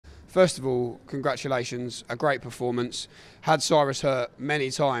First of all, congratulations, a great performance. Had Cyrus hurt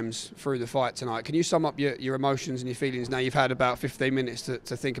many times through the fight tonight. Can you sum up your emotions and your feelings now you've had about 15 minutes to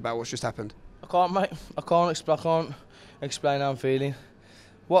think about what's just happened? I can't, mate. I can't explain how I'm feeling.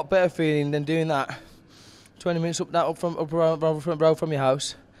 What better feeling than doing that? 20 minutes up around front row from your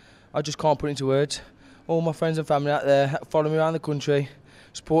house. I just can't put it into words. All my friends and family out there follow me around the country,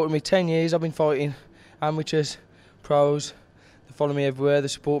 supporting me. 10 years I've been fighting, amateurs, pros. They follow me everywhere, they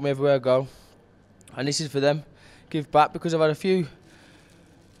support me everywhere I go. And this is for them. Give back, because I've had a few,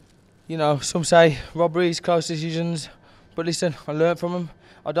 you know, some say robberies, close decisions. But listen, I learn from them.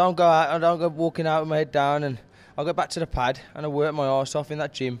 I don't go walking out with my head down, and I go back to the pad and I work my arse off in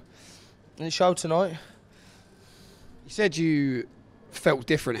that gym. And it showed tonight. You said you felt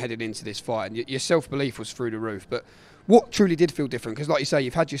different heading into this fight, and your self-belief was through the roof. But what truly did feel different? Because like you say,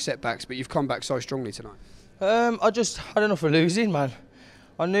 you've had your setbacks, but you've come back so strongly tonight. I just had enough of losing, man.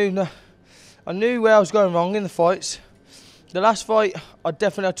 I knew where I was going wrong in the fights. The last fight, I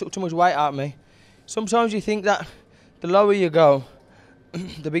took too much weight out of me. Sometimes you think that the lower you go,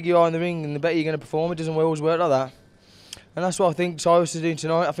 the bigger you are in the ring and the better you're going to perform. It doesn't always work like that. And that's what I think Cyrus is doing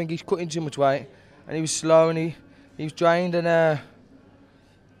tonight. I think he's cutting too much weight, and he was slow, and he was drained, and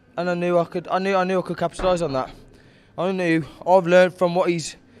I knew I could capitalise on that. I knew I've learned from what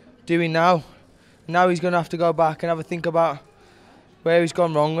he's doing now. Now he's going to have to go back and have a think about where he's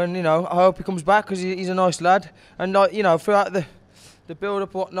gone wrong, and you know, I hope he comes back, because he's a nice lad. And like, you know, throughout the build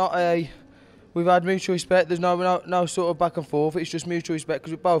up, whatnot, we've had mutual respect. There's no sort of back and forth. It's just mutual respect,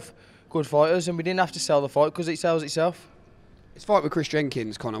 because we're both good fighters, and we didn't have to sell the fight because it sells itself. His fight with Chris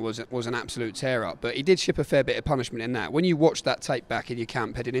Jenkins, Conor, was an absolute tear-up, but he did ship a fair bit of punishment in that. When you watched that tape back in your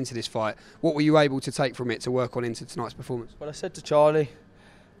camp heading into this fight, what were you able to take from it to work on into tonight's performance? Well, I said to Charlie,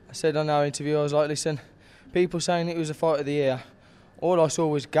 I said on our interview, I was like, listen, people saying it was a fight of the year, all I saw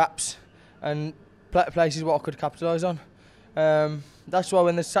was gaps and places what I could capitalise on. That's why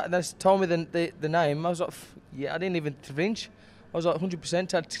when they told me the name, I was like, yeah, I didn't even flinch. I was like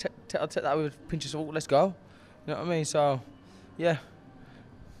 100%, I'll take that with a pinch of salt, let's go. You know what I mean? So, yeah.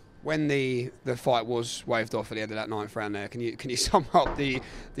 When the fight was waved off at the end of that 9th round there, can you sum up the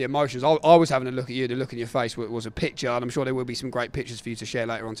emotions? I was having a look at you, the look in your face was a picture, and I'm sure there will be some great pictures for you to share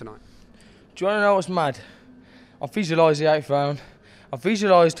later on tonight. Do you want to know what's mad? I visualised the 8th round. I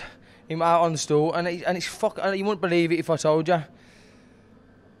visualised him out on the stool, and you wouldn't believe it if I told you.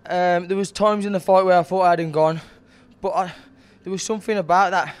 There was times in the fight where I thought I had him gone, but there was something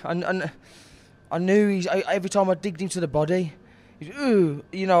about that, and I knew every time I digged into the body, ooh,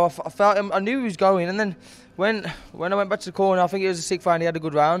 you know, I felt him. I knew he was going, and then when I went back to the corner, I think it was the 6th round, he had a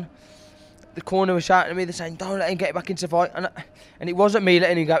good round. The corner was shouting at me, they're saying, "Don't let him get back into the fight," and it wasn't me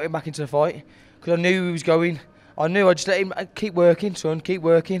letting him get back into the fight, because I knew he was going. I knew I'd just let him keep working, son, keep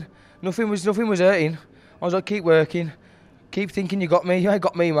working. Nothing was hurting. I was like, keep working, keep thinking you got me. You ain't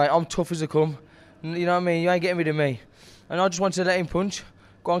got me, mate. I'm tough as they come. You know what I mean? You ain't getting rid of me. And I just wanted to let him punch.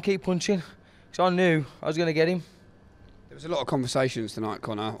 Go on, keep punching. So I knew I was going to get him. There was a lot of conversations tonight,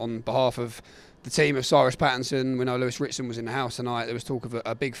 Conor, on behalf of the team of Cyrus Pattinson. We know Lewis Ritson was in the house tonight. There was talk of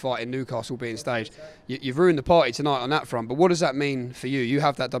a big fight in Newcastle being staged. You've ruined the party tonight on that front, but what does that mean for you? You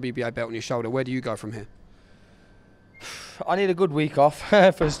have that WBA belt on your shoulder. Where do you go from here? I need a good week off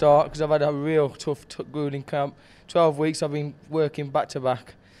for a start, because I've had a real tough grueling camp. 12 weeks I've been working back to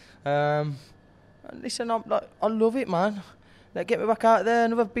back. And listen, I love it, man. Get me back out there,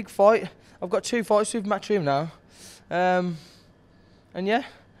 another big fight. I've got 2 fights with Matchroom now. And yeah,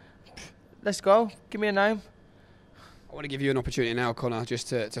 let's go. Give me a name. I want to give you an opportunity now, Conor, just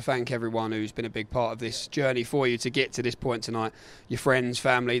to thank everyone who's been a big part of this journey for you to get to this point tonight. Your friends,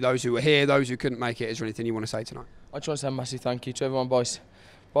 family, those who were here, those who couldn't make it. Is there anything you want to say tonight? I just want to say a massive thank you to everyone, buys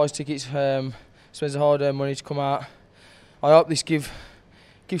tickets, spends the hard-earned money to come out. I hope this give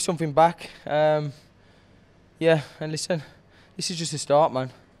something back. Yeah, and listen, this is just a start,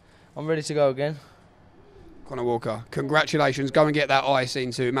 man. I'm ready to go again. Conah Walker, congratulations. Go and get that eye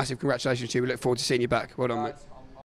seen too. Massive congratulations to you. We look forward to seeing you back. Well done, mate.